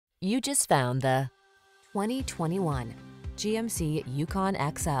You just found the 2021 GMC Yukon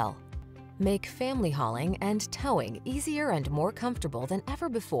XL. Make family hauling and towing easier and more comfortable than ever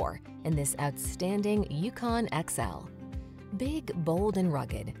before in this outstanding Yukon XL. Big, bold, and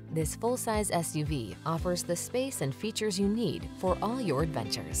rugged, this full-size SUV offers the space and features you need for all your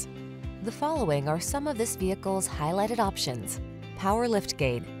adventures. The following are some of this vehicle's highlighted options: power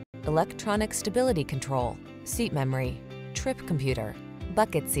liftgate, electronic stability control, seat memory, trip computer,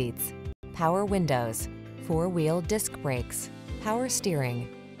 bucket seats, power windows, four-wheel disc brakes, power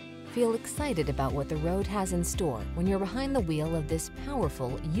steering. Feel excited about what the road has in store when you're behind the wheel of this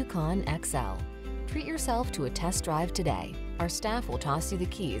powerful Yukon XL. Treat yourself to a test drive today. Our staff will toss you the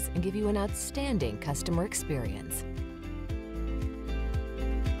keys and give you an outstanding customer experience.